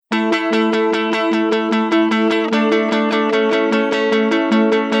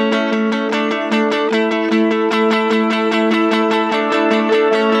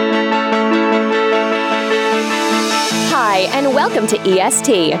to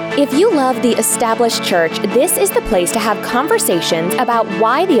EST. If you love the Established Church, this is the place to have conversations about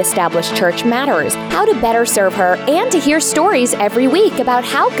why the Established Church matters, how to better serve her, and to hear stories every week about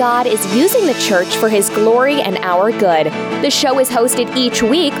how God is using the church for His glory and our good. The show is hosted each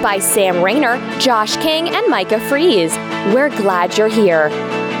week by Sam Rayner, Josh King, and Micah Fries. We're glad you're here.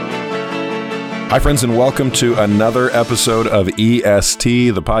 Hi, friends, and welcome to another episode of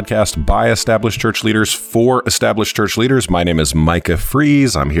EST, the podcast by established church leaders for established church leaders. My name is Micah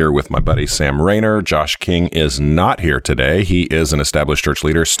Fries. I'm here with my buddy Sam Rayner. Josh King is not here today. He is an established church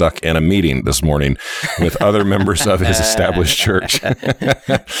leader stuck in a meeting this morning with other members of his established church.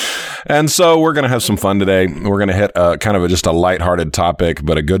 And so we're going to have some fun today. We're going to hit just a lighthearted topic,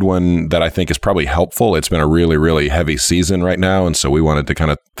 but a good one that I think is probably helpful. It's been a really, really heavy season right now, and so we wanted to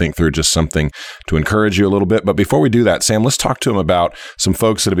kind of think through just something to encourage you a little bit. But before we do that, Sam, let's talk to him about some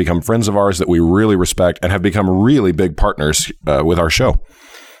folks that have become friends of ours that we really respect and have become really big partners with our show.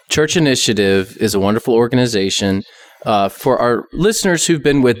 Church Initiative is a wonderful organization. For our listeners who've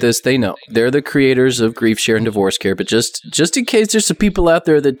been with us, they know. They're the creators of GriefShare and DivorceCare. But just in case there's some people out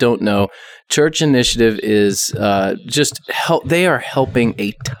there that don't know, Church Initiative is they are helping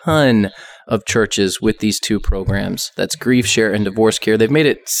a ton of churches with these two programs. That's GriefShare and DivorceCare. They've made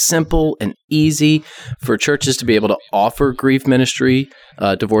it simple and easy for churches to be able to offer grief ministry,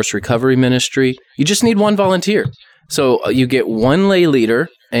 divorce recovery ministry. You just need one volunteer. So you get one lay leader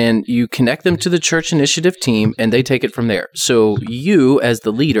and you connect them to the Church Initiative team and they take it from there. So you, as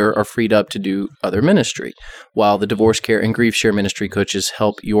the leader, are freed up to do other ministry, while the DivorceCare and GriefShare ministry coaches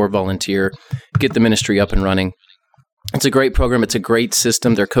help your volunteer get the ministry up and running. It's a great program. It's a great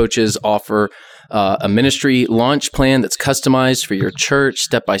system. Their coaches offer a ministry launch plan that's customized for your church,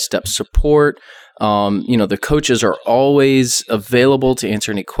 step-by-step support. The coaches are always available to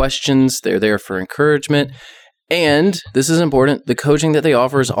answer any questions. They're there for encouragement. And this is important, the coaching that they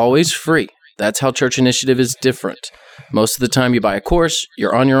offer is always free. That's how Church Initiative is different. Most of the time you buy a course,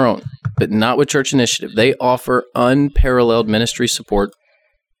 you're on your own, but not with Church Initiative. They offer unparalleled ministry support.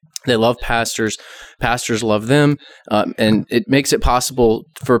 They love pastors. Pastors love them. And it makes it possible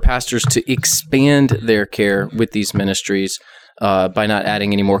for pastors to expand their care with these ministries by not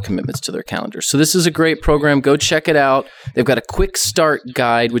adding any more commitments to their calendars. So this is a great program. Go check it out. They've got a quick start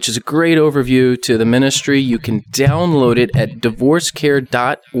guide, which is a great overview to the ministry. You can download it at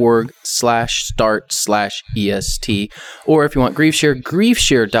divorcecare.org/start/EST. Or if you want GriefShare,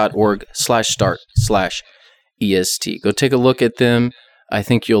 griefshare.org/start/EST. Go take a look at them. I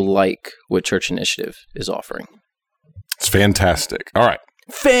think you'll like what Church Initiative is offering. It's fantastic. All right.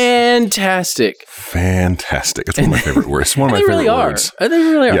 Fantastic. It's one of my favorite words. It's one of my favorite words. They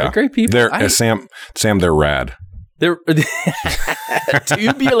really are. Yeah. They're great people. Sam, they're rad. They're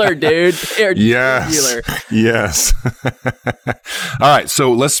tubular, dude. They're tubular. Yes. All right.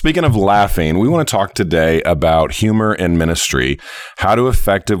 So speaking of laughing, we want to talk today about humor in ministry, how to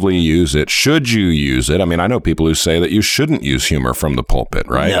effectively use it. Should you use it? I mean, I know people who say that you shouldn't use humor from the pulpit,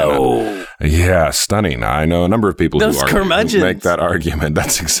 right? No. Yeah, stunning. I know a number of people who make that argument.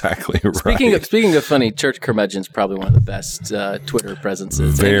 That's exactly right. Speaking of funny, church curmudgeons probably one of the best Twitter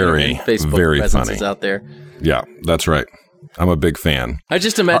presences, Facebook very presences funny out there. Yeah, that's right. I'm a big fan. I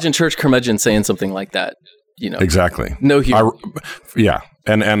just imagine church curmudgeon saying something like that. Exactly. No humor. Yeah.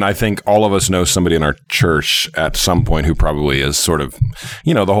 And I think all of us know somebody in our church at some point who probably is sort of,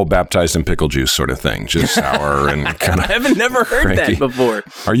 the whole baptized in pickle juice sort of thing, just sour and kind of I've never heard cranky. that before.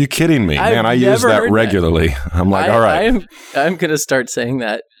 Are you kidding me? Man, I use that regularly. I'm like, all right. I'm going to start saying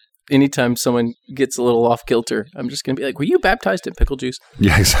that. Anytime someone gets a little off kilter, I'm just going to be like, were you baptized in pickle juice?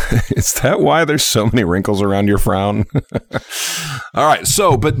 Yeah, is that why there's so many wrinkles around your frown? All right.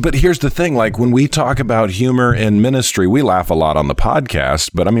 So, but here's the thing. Like when we talk about humor in ministry, we laugh a lot on the podcast,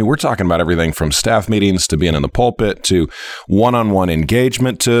 but I mean, we're talking about everything from staff meetings to being in the pulpit to one-on-one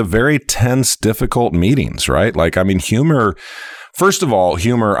engagement to very tense, difficult meetings, right? Like, I mean, humor... First of all,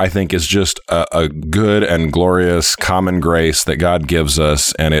 humor, I think, is just a good and glorious common grace that God gives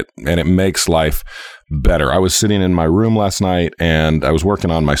us, and it makes life better. I was sitting in my room last night, and I was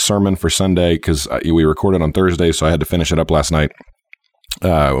working on my sermon for Sunday because we recorded on Thursday, so I had to finish it up last night.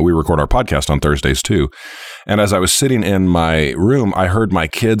 We record our podcast on Thursdays too. And as I was sitting in my room, I heard my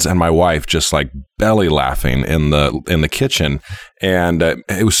kids and my wife just like belly laughing in the kitchen. And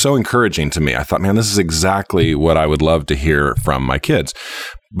it was so encouraging to me. I thought, man, this is exactly what I would love to hear from my kids.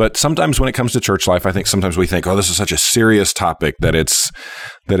 But sometimes when it comes to church life, I think sometimes we think, oh, this is such a serious topic that it's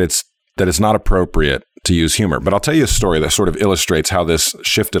not appropriate to use humor. But I'll tell you a story that sort of illustrates how this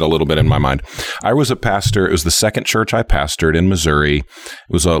shifted a little bit in my mind. I was a pastor. It was the second church I pastored in Missouri. It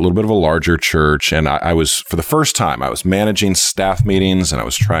was a little bit of a larger church. And I was, for the first time, I was managing staff meetings and I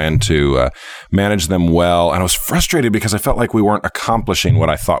was trying to manage them well. And I was frustrated because I felt like we weren't accomplishing what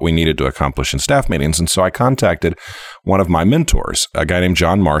I thought we needed to accomplish in staff meetings. And so I contacted one of my mentors, a guy named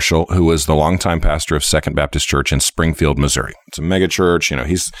John Marshall, who was the longtime pastor of Second Baptist Church in Springfield, Missouri. It's a mega church. You know,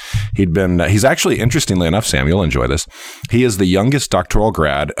 he's actually, interestingly enough, Sam, you'll enjoy this. He is the youngest doctoral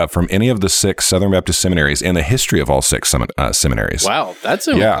grad from any of the 6 Southern Baptist seminaries in the history of all 6 seminaries. Wow, that's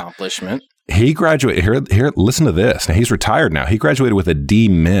an accomplishment. He graduated, here, listen to this. Now, he's retired now. He graduated with a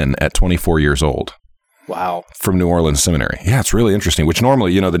D-Min at 24 years old. Wow. From New Orleans Seminary. Yeah, it's really interesting, which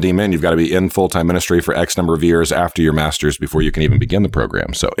normally, the D-Min, you've got to be in full-time ministry for X number of years after your master's before you can even begin the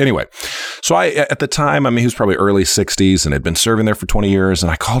program. So anyway, at the time, he was probably early 60s and had been serving there for 20 years.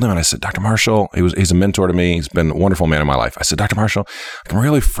 And I called him and I said, Dr. Marshall, he's a mentor to me. He's been a wonderful man in my life. I said, Dr. Marshall, I'm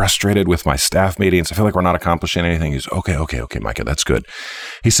really frustrated with my staff meetings. I feel like we're not accomplishing anything. He's okay, Micah, that's good.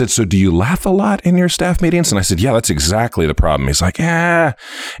 He said, so do you laugh a lot in your staff meetings? And I said, yeah, that's exactly the problem. He's like,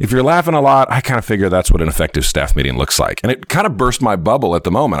 if you're laughing a lot, I kind of figure that's what an effective staff meeting looks like. And it kind of burst my bubble at the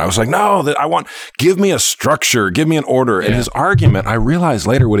moment. I was like, no, give me a structure, give me an order. Yeah. And his argument, I realized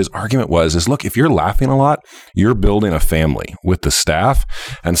later what his argument is look, if you're laughing a lot, you're building a family with the staff,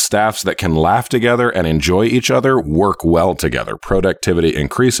 and staffs that can laugh together and enjoy each other work well together. Productivity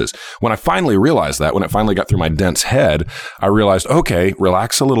increases. When I finally realized that, when it finally got through my dense head, I realized, okay,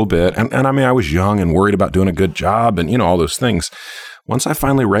 relax a little bit. And I was young and worried about doing a good job and, all those things. Once I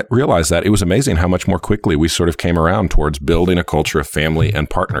finally realized that, it was amazing how much more quickly we sort of came around towards building a culture of family and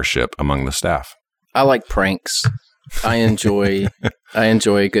partnership among the staff. I like pranks. I enjoy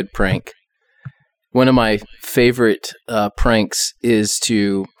a good prank. One of my favorite pranks is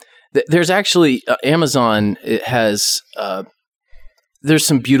there's actually Amazon. It has there's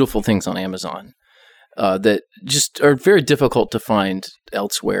some beautiful things on Amazon that just are very difficult to find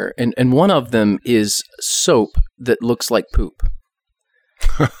elsewhere, and one of them is soap that looks like poop.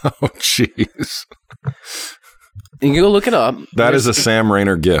 Oh, jeez. You can go look it up. That is a Sam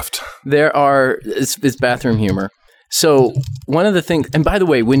Rainer gift. It's bathroom humor. So one of the things, and by the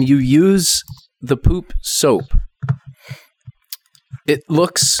way, when you use the poop soap, it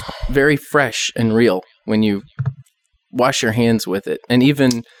looks very fresh and real when you wash your hands with it. And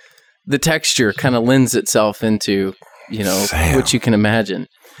even the texture kind of lends itself into, Sam. What you can imagine.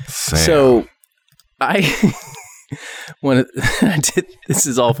 Sam. So this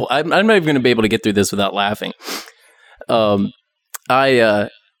is awful. I'm not even going to be able to get through this without laughing.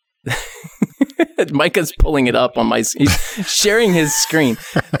 Micah's pulling it up on he's sharing his screen,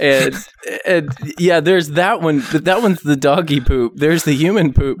 and yeah, there's that one. That one's the doggy poop. There's the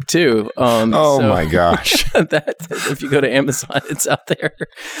human poop too. My gosh! If you go to Amazon, it's out there.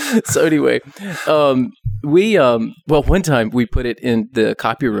 So anyway, one time we put it in the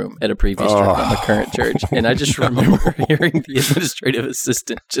copy room at a previous church, at the current church, and I just remember hearing the administrative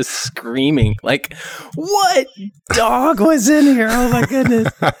assistant just screaming like, "What dog was in here? Oh my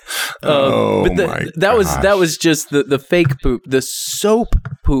goodness!" That was just the fake poop. The soap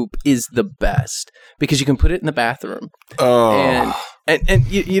poop is the best because you can put it in the bathroom. Oh. And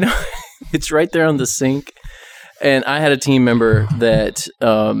you know, it's right there on the sink. And I had a team member that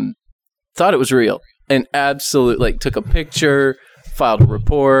thought it was real and absolutely took a picture, filed a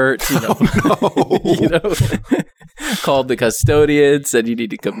report, called the custodian, said you need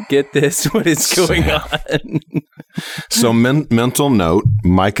to come get this. What is going on? So mental note,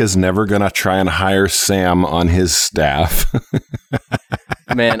 Micah's never going to try and hire Sam on his staff.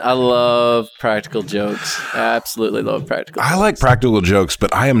 Man, I love practical jokes. I absolutely love practical jokes. I like practical jokes,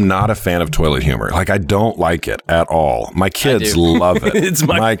 but I am not a fan of toilet humor. I don't like it at all. My kids love it. It's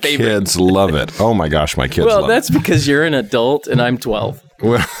my favorite. Kids love it. Oh my gosh, my kids love it. Well, that's because you're an adult and I'm 12.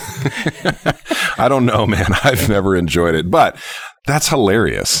 Well, I don't know, man. I've never enjoyed it, but that's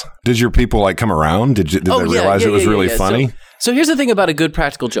hilarious. Did your people come around? Did they realize it was really funny? So here's the thing about a good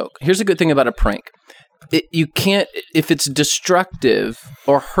practical joke. Here's a good thing about a prank. You can't, if it's destructive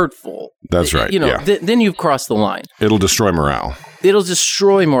or hurtful. That's right. Then you've crossed the line. It'll destroy morale.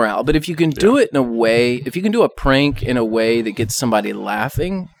 But if you can do it in a way, if you can do a prank in a way that gets somebody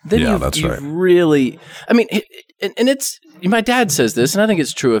laughing, then you've really, and it's, my dad says this, and I think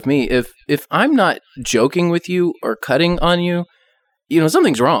it's true of me. If I'm not joking with you or cutting on you,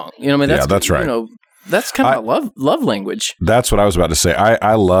 something's wrong. That's right. That's kind of love language. That's what I was about to say.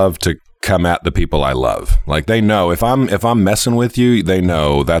 I love to come at the people I love. Like they know if I'm messing with you, they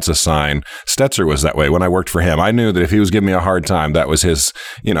know that's a sign. Stetzer was that way when I worked for him. I knew that if he was giving me a hard time, that was his,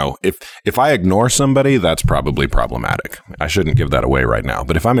 if I ignore somebody, that's probably problematic. I shouldn't give that away right now.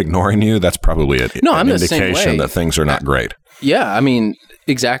 But if I'm ignoring you, that's probably an indication that things are not great. Yeah, I mean,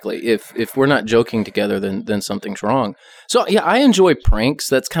 exactly. If we're not joking together, then something's wrong. So yeah, I enjoy pranks.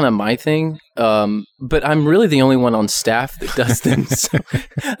 That's kind of my thing. But I'm really the only one on staff that does them. So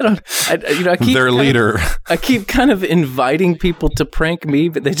I keep their leader. I keep kind of inviting people to prank me,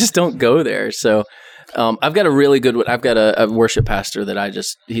 but they just don't go there. So I've got a really good one. I've got a worship pastor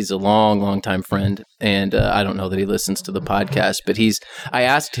that he's a long time friend, and I don't know that he listens to the podcast, but I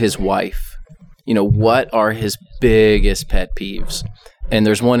asked his wife, what are his biggest pet peeves? And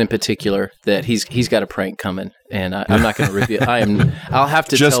there's one in particular that he's got a prank coming, and I'm not going to reveal. I'll have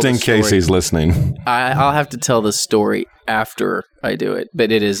to just tell in the story. case he's listening. I'll have to tell the story after I do it,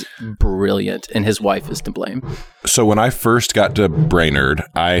 but it is brilliant, and his wife is to blame. So when I first got to Brainerd,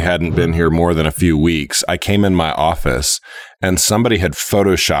 I hadn't been here more than a few weeks. I came in my office, and somebody had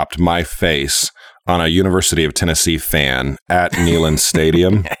photoshopped my face on a University of Tennessee fan at Neyland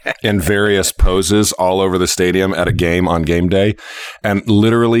Stadium in various poses all over the stadium at a game on game day, and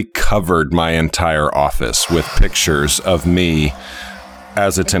literally covered my entire office with pictures of me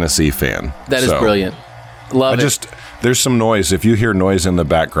as a Tennessee fan. That is brilliant. Love it. There's some noise. If you hear noise in the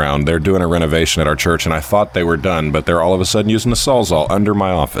background, they're doing a renovation at our church, and I thought they were done, but they're all of a sudden using a Sawzall under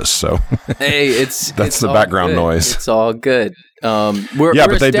my office. So hey, that's the background noise. It's all good. We're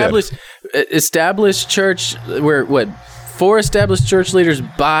established church. We're for established church leaders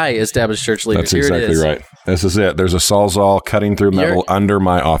by established church leaders. That's exactly right. This is it. There's a Sawzall cutting through metal under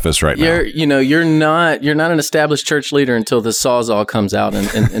my office right now. You're not an established church leader until the Sawzall comes out in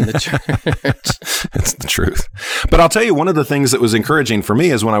the church. It's the truth. But I'll tell you, one of the things that was encouraging for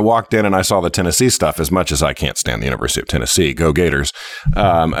me is when I walked in and I saw the Tennessee stuff, as much as I can't stand the University of Tennessee, go Gators.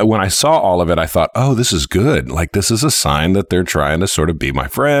 When I saw all of it, I thought, oh, this is good. Like, this is a sign that they're trying to sort of be my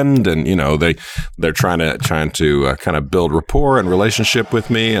friend. And, they're trying to kind of build rapport and relationship with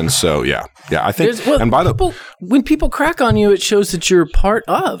me. And so, yeah, I think, when people crack on you, it shows that you're part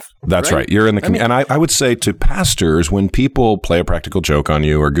of. That's right. You're in the community. And I would say to pastors, when people play a practical joke on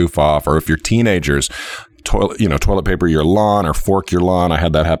you or goof off, or if you're teenagers, toilet paper your lawn or fork your lawn. I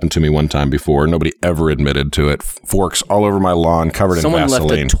had that happen to me one time before. Nobody ever admitted to it. Forks all over my lawn, covered in Vaseline. Someone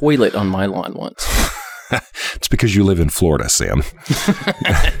left a toilet on my lawn once. It's because you live in Florida, Sam.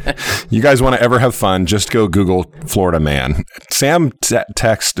 You guys want to ever have fun, just go Google Florida man. Sam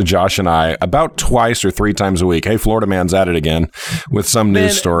texts Josh and I about twice or three times a week. Hey, Florida man's at it again with some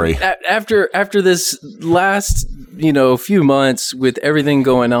news story. After this last, few months with everything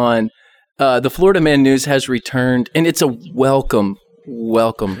going on, the Florida man news has returned, and it's a welcome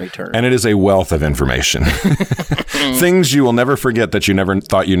return. And it is a wealth of information. Things you will never forget that you never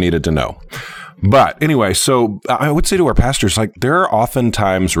thought you needed to know. But anyway, so I would say to our pastors, like, there are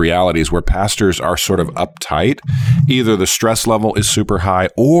oftentimes realities where pastors are sort of uptight. Either the stress level is super high,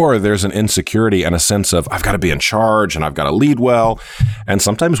 or there's an insecurity and a sense of, I've got to be in charge and I've got to lead well. And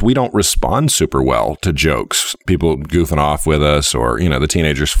sometimes we don't respond super well to jokes, people goofing off with us, or, the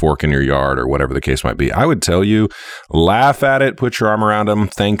teenagers fork in your yard, or whatever the case might be. I would tell you, laugh at it, put your arm around them,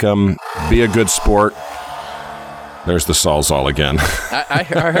 thank them, be a good sport. There's the Sawzall again. I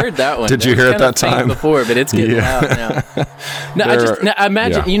heard that one. Did you hear it that time? Before, but it's getting loud now. No, I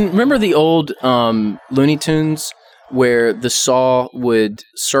imagine. You remember the old Looney Tunes where the saw would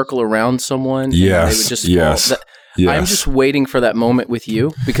circle around someone? Yes. And they would just fall? Yes. I'm just waiting for that moment with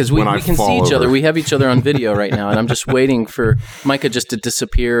you, because we can see each other. We have each other on video right now, and I'm just waiting for Micah just to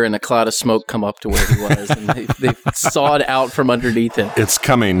disappear and a cloud of smoke come up to where he was, and they sawed out from underneath him. It's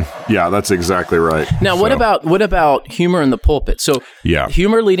coming. Yeah, that's exactly right. Now, what about humor in the pulpit? So,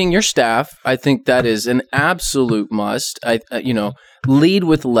 humor leading your staff, I think that is an absolute must. Lead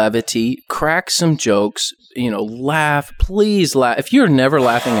with levity, crack some jokes, laugh. Please laugh. If you're never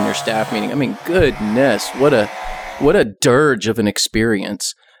laughing in your staff meeting, I mean, goodness, what a dirge of an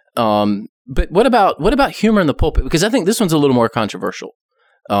experience. But what about humor in the pulpit? Because I think this one's a little more controversial.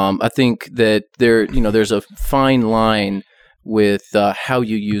 I think that there's a fine line with how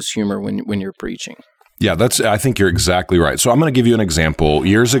you use humor when you're preaching. Yeah, I think you're exactly right. So I'm going to give you an example.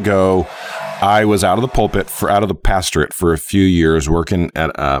 Years ago, I was out of the pulpit, out of the pastorate for a few years, working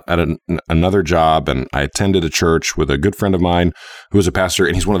at another job, and I attended a church with a good friend of mine who was a pastor,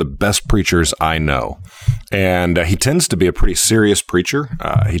 and he's one of the best preachers I know. And he tends to be a pretty serious preacher.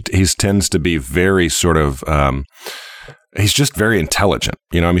 He tends to be very sort of, he's just very intelligent.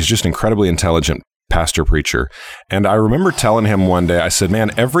 He's just incredibly intelligent pastor preacher. And I remember telling him one day, I said,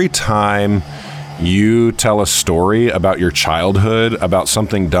 man, every time you tell a story about your childhood, about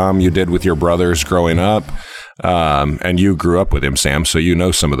something dumb you did with your brothers growing up, and you grew up with him, Sam, so you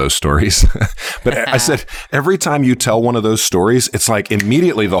know some of those stories. But I said, every time you tell one of those stories, it's like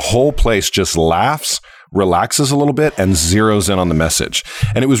immediately the whole place just laughs, relaxes a little bit, and zeroes in on the message.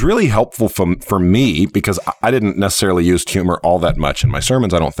 And it was really helpful for me because I didn't necessarily use humor all that much in my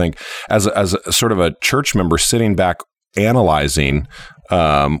sermons, I don't think, as a sort of a church member sitting back analyzing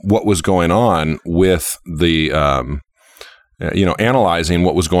what was going on with the, analyzing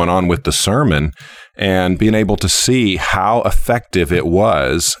what was going on with the sermon and being able to see how effective it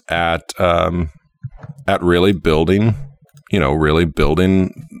was at really building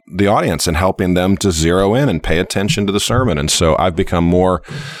the audience and helping them to zero in and pay attention to the sermon. And so I've become more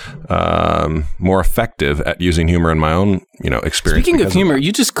effective at using humor in my own, experience. Speaking of humor,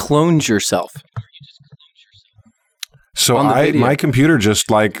 you just cloned yourself. So my computer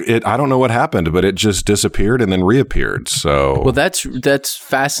just I don't know what happened, but it just disappeared and then reappeared. So well, that's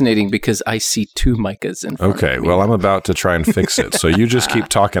fascinating because I see two Micahs in front of me. Okay, well, I'm about to try and fix it. So you just keep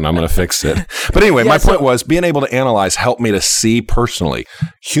talking. I'm going to fix it. But anyway, my point was being able to analyze helped me to see personally.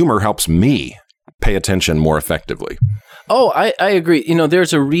 Humor helps me pay attention more effectively. Oh, I agree.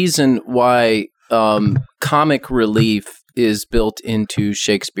 There's a reason why comic relief is built into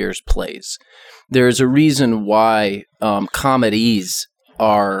Shakespeare's plays. There's a reason why comedies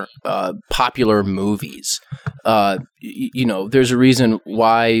are popular movies. There's a reason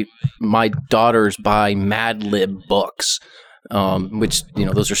why my daughters buy Mad Lib books, which,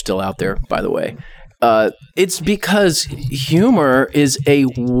 those are still out there, by the way. It's because humor is a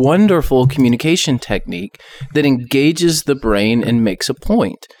wonderful communication technique that engages the brain and makes a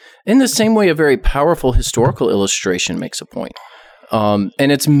point. In the same way, a very powerful historical illustration makes a point. And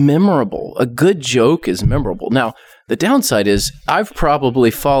it's memorable. A good joke is memorable. Now, the downside is I've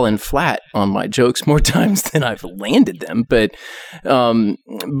probably fallen flat on my jokes more times than I've landed them, but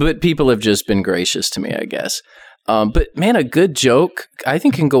people have just been gracious to me, I guess. But man, a good joke, I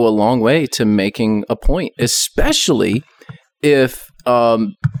think, can go a long way to making a point, especially if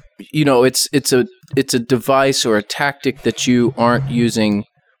it's a device or a tactic that you aren't using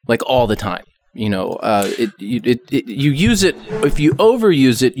like all the time. You use it. If you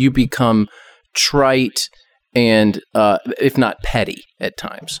overuse it, you become trite and, if not petty, at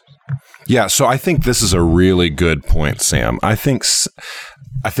times. Yeah. So I think this is a really good point, Sam. I think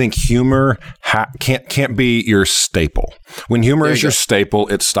humor can't be your staple. When humor is your staple,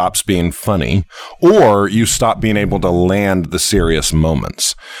 it stops being funny, or you stop being able to land the serious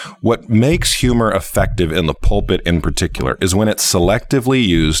moments. What makes humor effective in the pulpit in particular is when it's selectively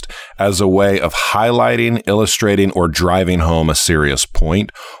used as a way of highlighting, illustrating, or driving home a serious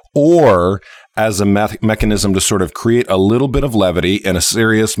point, or as a mechanism to sort of create a little bit of levity in a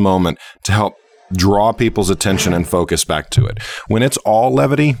serious moment to help draw people's attention and focus back to it. When it's all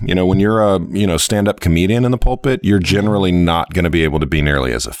levity, when you're a, stand-up comedian in the pulpit, you're generally not going to be able to be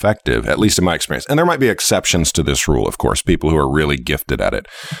nearly as effective, at least in my experience. And there might be exceptions to this rule, of course, people who are really gifted at it.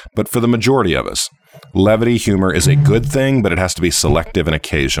 But for the majority of us, levity humor is a good thing, but it has to be selective and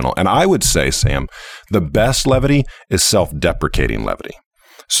occasional. And I would say, Sam, the best levity is self-deprecating levity.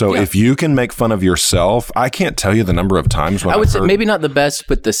 So if you can make fun of yourself, I can't tell you the number of times when I would say maybe not the best,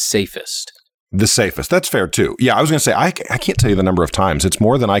 but the safest. The safest. That's fair, too. Yeah, I was going to say, I can't tell you the number of times. It's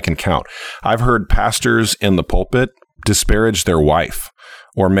more than I can count. I've heard pastors in the pulpit disparage their wife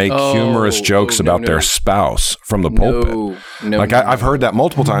or make humorous jokes about their spouse from the pulpit. I've heard that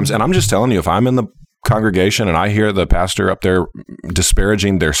multiple times, and I'm just telling you, if I'm in the congregation and I hear the pastor up there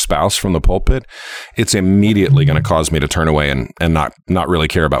disparaging their spouse from the pulpit, it's immediately going to cause me to turn away and not really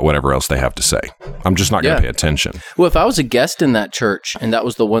care about whatever else they have to say. I'm just not going to pay attention. Well, if I was a guest in that church and that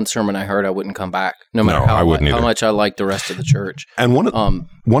was the one sermon I heard, I wouldn't come back, no matter how much I liked the rest of the church. And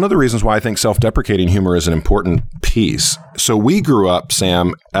one of the reasons why I think self-deprecating humor is an important piece. So we grew up,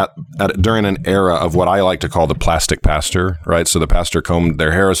 Sam, during an era of what I like to call the plastic pastor, right? So the pastor combed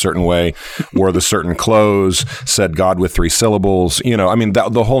their hair a certain way, wore the certain clothes, said God with 3 syllables.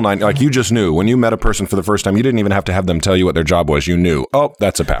 The whole nine. Like, you just knew when you met a person for the first time, you didn't even have to have them tell you what their job was. You knew, oh,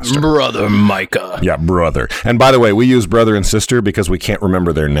 that's a pastor. Brother Micah. Yeah, brother. And by the way, we use brother and sister because we can't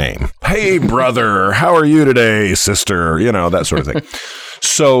remember their name. Hey, brother, how are you today, sister? That sort of thing.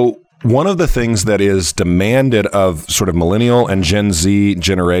 So one of the things that is demanded of sort of millennial and Gen Z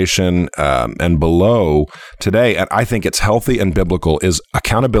generation and below today, and I think it's healthy and biblical, is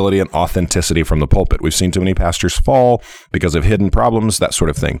accountability and authenticity from the pulpit. We've seen too many pastors fall because of hidden problems, that sort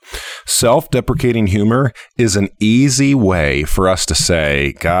of thing. Self-deprecating humor is an easy way for us to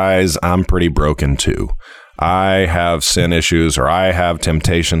say, guys, I'm pretty broken too. I have sin issues, or I have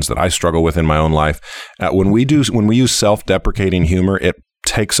temptations that I struggle with in my own life. When we use self-deprecating humor, it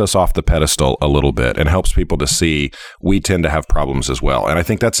takes us off the pedestal a little bit and helps people to see we tend to have problems as well. And I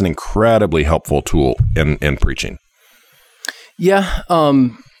think that's an incredibly helpful tool in preaching. Yeah.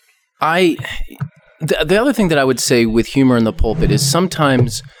 The other thing that I would say with humor in the pulpit is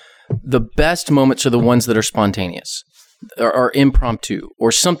sometimes the best moments are the ones that are spontaneous or are impromptu,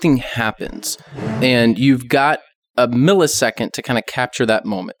 or something happens and you've got a millisecond to kind of capture that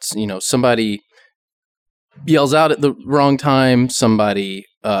moment. You know, somebody yells out at the wrong time, some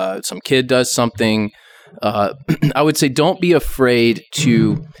kid does something. I would say don't be afraid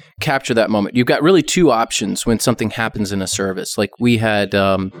to capture that moment. You've got really two options when something happens in a service. Like we had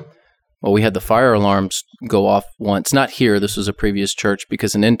the fire alarms go off once, not here, this was a previous church,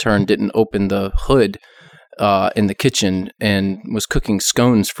 because an intern didn't open the hood in the kitchen and was cooking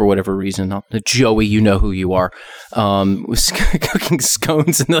scones for whatever reason. Joey, you know who you are, was cooking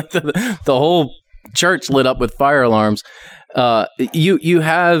scones, and like the whole church lit up with fire alarms. You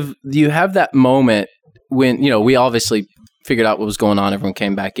have that moment when, you know, we obviously figured out what was going on. Everyone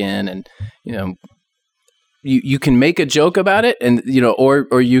came back in, and you know, you can make a joke about it, and you know,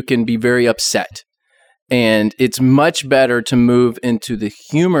 or you can be very upset. And it's much better to move into the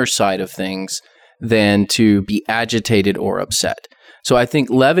humor side of things than to be agitated or upset. So I think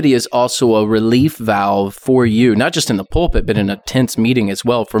levity is also a relief valve for you, not just in the pulpit, but in a tense meeting as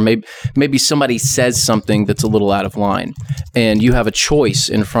well. For maybe somebody says something that's a little out of line, and you have a choice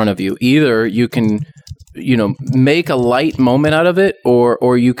in front of you. Either you can, you know, make a light moment out of it,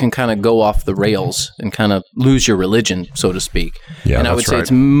 or you can kind of go off the rails and kind of lose your religion, so to speak. Yeah, and I would say it's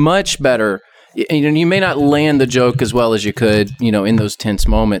much better. You may not land the joke as well as you could, you know, in those tense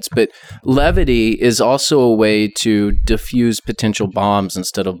moments, but levity is also a way to diffuse potential bombs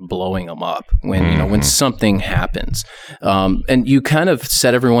instead of blowing them up when something happens. And you kind of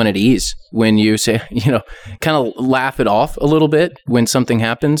set everyone at ease when you say, you know, kind of laugh it off a little bit when something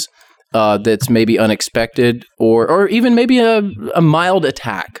happens that's maybe unexpected, or even maybe a mild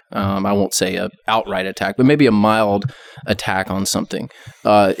attack. I won't say an outright attack, but maybe a mild attack on something.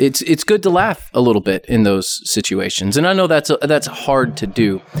 It's good to laugh a little bit in those situations, and I know that's hard to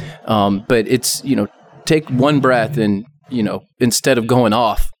do, but it's, you know, take one breath and, you know, instead of going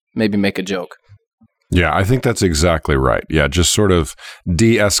off, maybe make a joke. Yeah, I think that's exactly right. Yeah, just sort of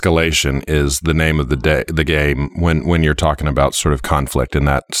de-escalation is the name of the game when you're talking about sort of conflict in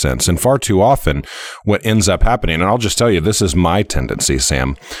that sense. And far too often, what ends up happening, and I'll just tell you, this is my tendency,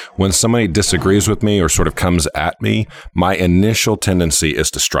 Sam, when somebody disagrees with me or sort of comes at me, my initial tendency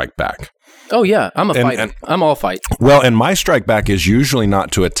is to strike back. Oh, yeah. I'm a fighter. I'm all fight. Well, and my strike back is usually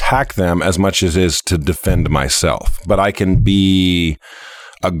not to attack them as much as it is to defend myself. But I can be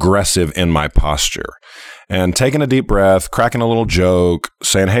aggressive in my posture and taking a deep breath, cracking a little joke,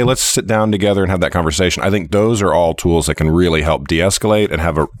 saying, hey, let's sit down together and have that conversation. I think those are all tools that can really help de-escalate and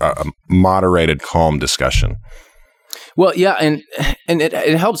have a moderated, calm discussion. Well, yeah, and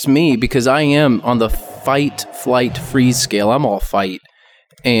it helps me because I am on the fight, flight, freeze scale. I'm all fight.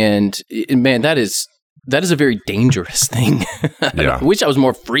 And man, that is a very dangerous thing. Yeah. I wish I was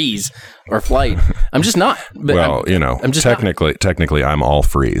more freeze or flight. I'm just not. But well, you know, technically I'm all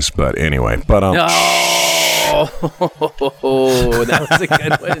freeze, but anyway. But Oh, that was a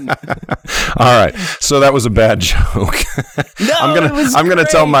good one. All right, so that was a bad joke. No, I'm gonna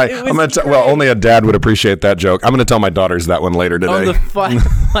tell well, only a dad would appreciate that joke. I'm gonna tell my daughters that one later today. On the fight,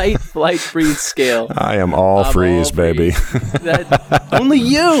 flight, freeze scale. I am all freeze, baby. Only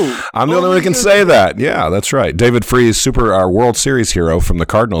you. I'm the only one who can say that. Yeah, that's right. David Freese, our World Series hero from the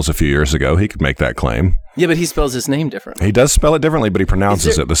Cardinals a few years ago, he could make that claim. Yeah, but he spells his name differently. He does spell it differently, but he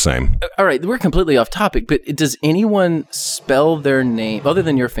pronounces it the same. All right, we're completely off topic, but does anyone spell their name, other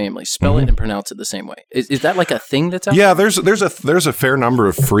than your family, spell it and pronounce it the same way? Is that like a thing that's out there? Yeah, there's a fair number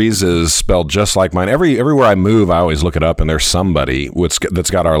of Freezes spelled just like mine. Everywhere I move, I always look it up, and there's somebody that's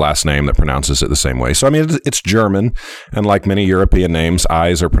got our last name that pronounces it the same way. So, I mean, it's German, and like many European names,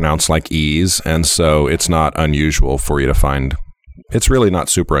 I's are pronounced like E's, and so it's not unusual for you to find... It's really not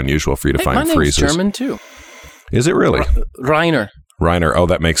super unusual for you to find my name's Freezes. German too. Is it really? Reiner. Reiner. Oh,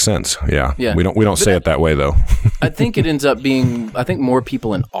 that makes sense. Yeah. We don't say it that way though. I think it ends up being. I think more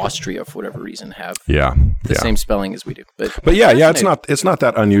people in Austria, for whatever reason, have the same spelling as we do. But yeah, it's not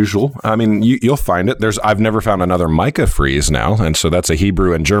that unusual. I mean, you'll find it. I've never found another Micah freeze now, and so that's a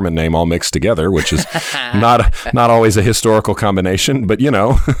Hebrew and German name all mixed together, which is not always a historical combination, but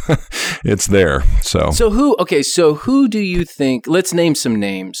it's there. So who do you think? Let's name some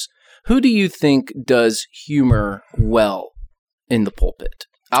names. Who do you think does humor well in the pulpit?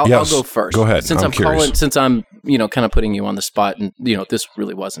 I'll go first. Go ahead. Since I'm curious. Since I'm kind of putting you on the spot, and this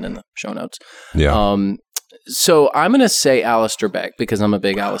really wasn't in the show notes. Yeah. So I'm going to say Alistair Begg because I'm a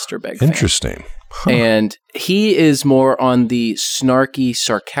big Alistair Begg fan. Interesting. Huh. And he is more on the snarky,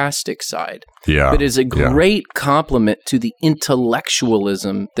 sarcastic side. Yeah. But is a great compliment to the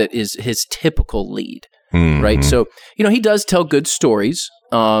intellectualism that is his typical lead. Mm-hmm. Right. So, he does tell good stories.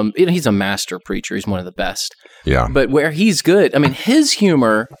 He's a master preacher. He's one of the best. Yeah. But where he's good, I mean, his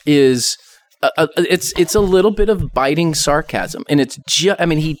humor is it's a little bit of biting sarcasm, and it's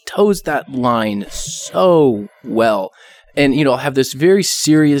he toes that line so well, and have this very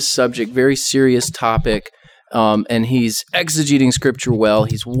serious subject, very serious topic, and he's exegeting scripture well.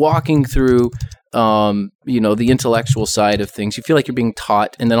 He's walking through, the intellectual side of things. You feel like you're being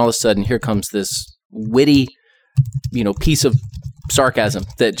taught, and then all of a sudden, here comes this witty, piece of sarcasm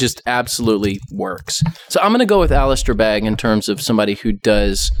that just absolutely works. So I'm going to go with Alistair Begg in terms of somebody who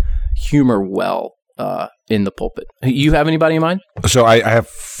does humor well in the pulpit. You have anybody in mind? So I have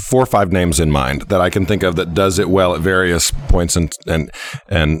 4 or 5 names in mind that I can think of that does it well at various points,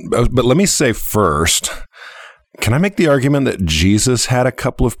 but let me say first, can I make the argument that Jesus had a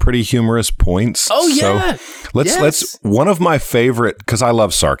couple of pretty humorous points? Oh yeah. So let's one of my favorite, because I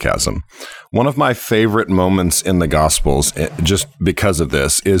love sarcasm. One of my favorite moments in the Gospels, just because of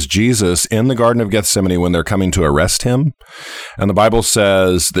this, is Jesus in the Garden of Gethsemane when they're coming to arrest him. And the Bible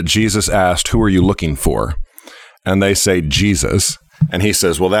says that Jesus asked, "Who are you looking for?" And they say, "Jesus." And he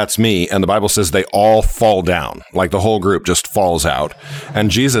says, "Well, that's me." And the Bible says they all fall down, like the whole group just falls out.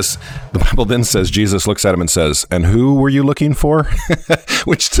 And the Bible then says, Jesus looks at him and says, "And who were you looking for?"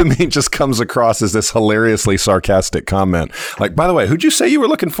 Which to me just comes across as this hilariously sarcastic comment. Like, by the way, who'd you say you were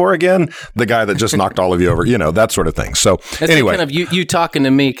looking for again? The guy that just knocked all of you over, that sort of thing. So that's anyway. Kind of you talking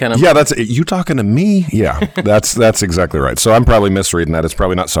to me kind of. Yeah, that's you talking to me. Yeah, that's exactly right. So I'm probably misreading that. It's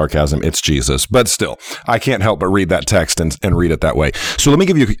probably not sarcasm. It's Jesus. But still, I can't help but read that text and read it that way. So let me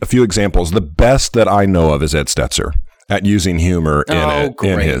give you a few examples. The best that I know of is Ed Stetzer at using humor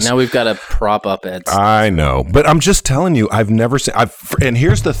in his. Now we've got to prop up Ed Stetzer. I know, but I'm just telling you, I've never seen. And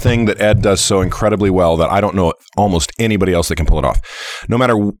here's the thing that Ed does so incredibly well that I don't know almost anybody else that can pull it off. No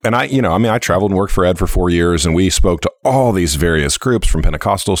matter, and I traveled and worked for Ed for 4 years, and we spoke to all these various groups from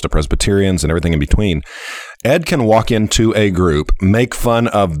Pentecostals to Presbyterians and everything in between. Ed can walk into a group, make fun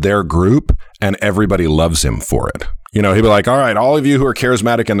of their group, and everybody loves him for it. He'd be like, "All right, all of you who are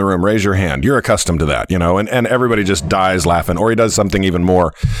charismatic in the room, raise your hand. You're accustomed to that," and everybody just dies laughing. Or he does something even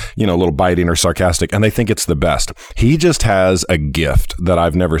more, a little biting or sarcastic, and they think it's the best. He just has a gift that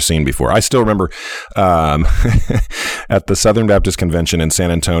I've never seen before. I still remember at the Southern Baptist Convention in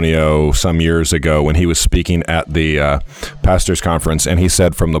San Antonio some years ago when he was speaking at the pastors' conference, and he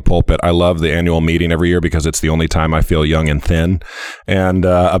said from the pulpit, "I love the annual meeting every year because it's the only time I feel young and thin." And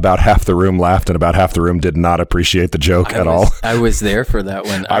about half the room laughed, and about half the room did not appreciate the joke at all. I was there for that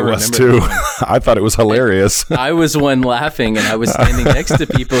one. I was too. I thought it was hilarious. I was one laughing, and I was standing next to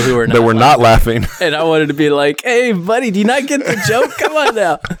people who were not laughing. And I wanted to be like, "Hey, buddy, do you not get the joke? Come on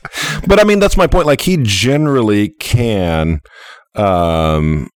now." But I mean, that's my point. Like, he generally can,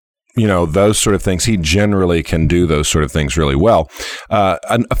 those sort of things. He generally can do those sort of things really well.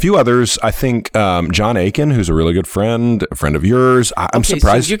 And a few others, I think, John Aiken, who's a really good friend, a friend of yours. I'm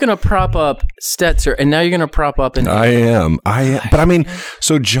surprised. So you're going to prop up Stetzer, and now you're going to prop up. I am. But I mean,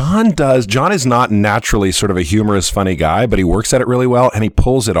 so John is not naturally sort of a humorous, funny guy, but he works at it really well, and he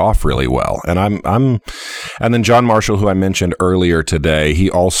pulls it off really well. And and then John Marshall, who I mentioned earlier today, he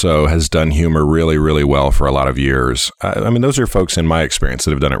also has done humor really, really well for a lot of years. I mean, those are folks in my experience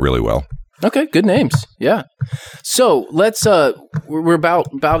that have done it really well. Okay, good names. Yeah. So let's we're about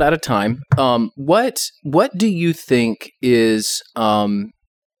out of time. What do you think is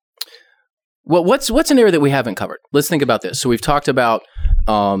what's an area that we haven't covered? Let's think about this. So we've talked about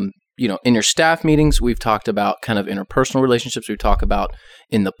in your staff meetings, we've talked about kind of interpersonal relationships, we've talked about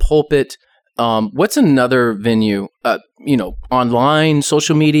in the pulpit. What's another venue? Online,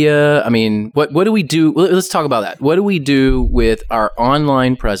 social media. I mean, what do we do? Let's talk about that. What do we do with our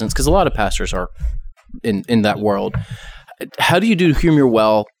online presence? Because a lot of pastors are in that world. How do you do humor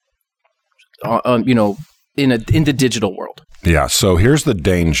well? in the digital world? Yeah. So here's the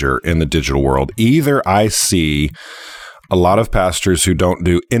danger in the digital world. Either I see a lot of pastors who don't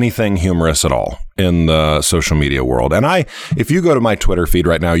do anything humorous at all in the social media world. And if you go to my Twitter feed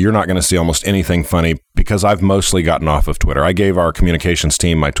right now, you're not going to see almost anything funny because I've mostly gotten off of Twitter. I gave our communications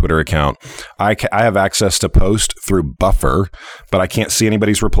team my Twitter account. I have access to post through Buffer, but I can't see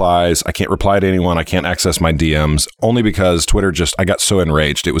anybody's replies. I can't reply to anyone. I can't access my DMs only because Twitter I got so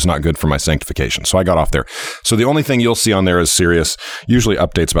enraged. It was not good for my sanctification. So I got off there. So the only thing you'll see on there is serious, usually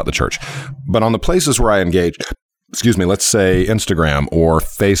updates about the church. But on the places where I engage, let's say Instagram or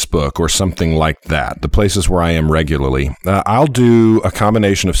Facebook or something like that, the places where I am regularly, I'll do a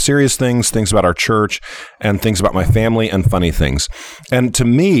combination of serious things about our church, and things about my family, and funny things. And to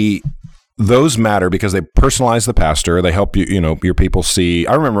me, those matter because they personalize the pastor. They help your people see.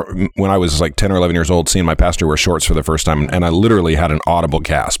 I remember when I was like 10 or 11 years old, seeing my pastor wear shorts for the first time, and I literally had an audible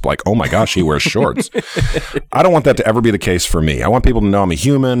gasp, like, oh my gosh, he wears shorts. I don't want that to ever be the case for me. I want people to know I'm a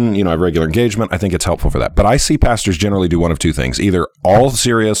human, I have regular engagement. I think it's helpful for that. But I see pastors generally do one of two things: either all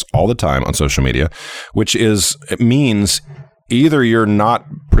serious all the time on social media, it means either you're not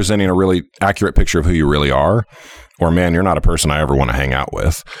presenting a really accurate picture of who you really are, or, man, you're not a person I ever want to hang out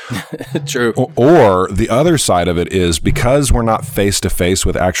with. True. Or the other side of it is, because we're not face-to-face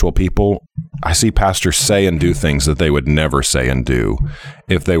with actual people, I see pastors say and do things that they would never say and do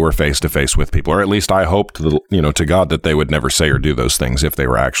if they were face-to-face with people. Or at least I hope to God that they would never say or do those things if they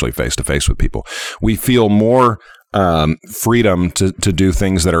were actually face-to-face with people. We feel more freedom to do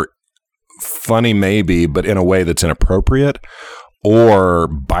things that are funny maybe, but in a way that's inappropriate, or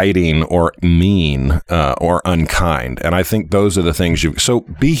biting, or mean, or unkind. And I think those are the things so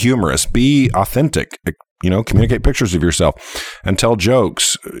be humorous, be authentic, communicate pictures of yourself and tell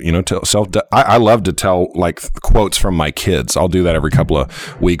jokes, I love to tell like quotes from my kids. I'll do that every couple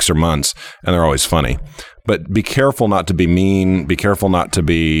of weeks or months, and they're always funny. But be careful not to be mean, be careful not to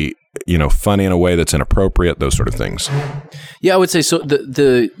be, funny in a way that's inappropriate, those sort of things. Yeah, I would say so.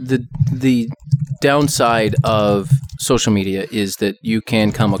 The downside of social media is that you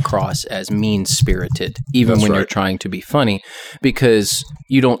can come across as mean-spirited, even when you're trying to be funny, because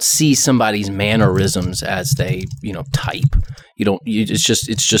you don't see somebody's mannerisms as they, type. It's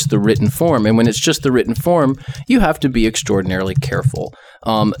just the written form. And when it's just the written form, you have to be extraordinarily careful.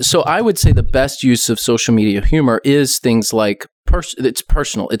 So I would say the best use of social media humor is things like it's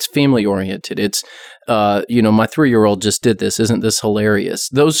personal, it's family oriented. It's, my 3-year-old just did this. Isn't this hilarious?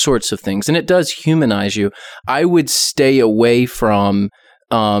 Those sorts of things. And it does humanize you. I would stay away from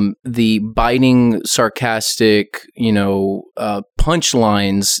the biting, sarcastic,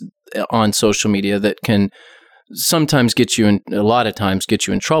 punchlines on social media that can sometimes a lot of times get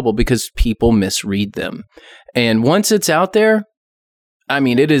you in trouble because people misread them. And once it's out there,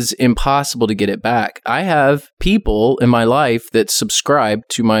 it is impossible to get it back. I have people in my life that subscribe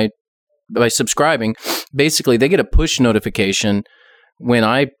to by subscribing, basically they get a push notification when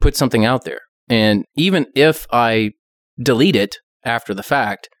I put something out there. And even if I delete it after the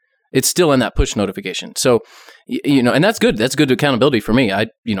fact, it's still in that push notification. So, and that's good. That's good accountability for me. I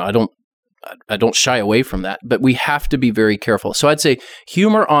don't shy away from that, but we have to be very careful. So I'd say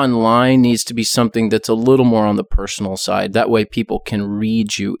humor online needs to be something that's a little more on the personal side. That way people can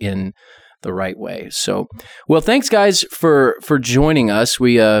read you in the right way. So, well, thanks guys for joining us.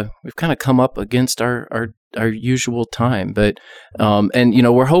 We've kind of come up against our usual time, but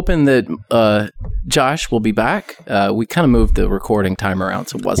we're hoping that Josh will be back. We kind of moved the recording time around,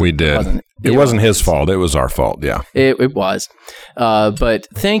 so it wasn't his fault. It was our fault. Yeah, it was. But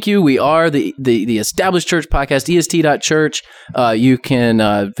thank you. We are the Established Church Podcast, est.church. You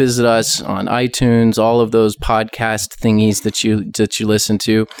can visit us on iTunes, all of those podcast thingies that you listen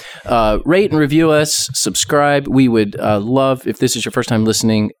to. Rate and review us. Subscribe. We would love, if this is your first time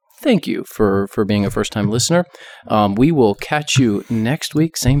listening, thank you for being a first-time listener. We will catch you next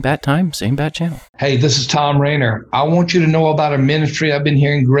week. Same bat time, same bat channel. Hey, this is Tom Rayner. I want you to know about a ministry I've been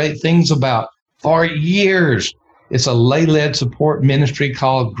hearing great things about for years. It's a lay-led support ministry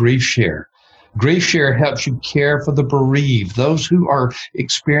called GriefShare. GriefShare helps you care for the bereaved, those who are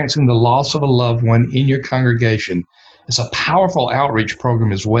experiencing the loss of a loved one in your congregation. It's a powerful outreach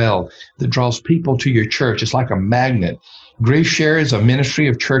program as well that draws people to your church. It's like a magnet. GriefShare is a ministry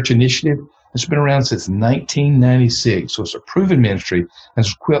of church initiative. It's been around since 1996, so it's a proven ministry and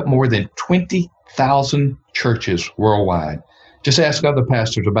has equipped more than 20,000 churches worldwide. Just ask other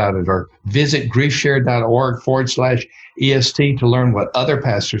pastors about it or visit griefshare.org/EST to learn what other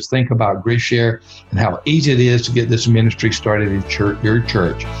pastors think about GriefShare and how easy it is to get this ministry started in your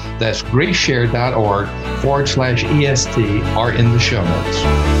church. That's griefshare.org/EST or in the show notes.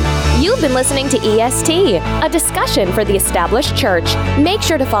 You've been listening to EST, a discussion for the established church. Make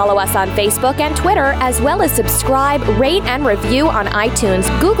sure to follow us on Facebook and Twitter, as well as subscribe, rate, and review on iTunes,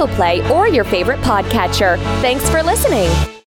 Google Play, or your favorite podcatcher. Thanks for listening.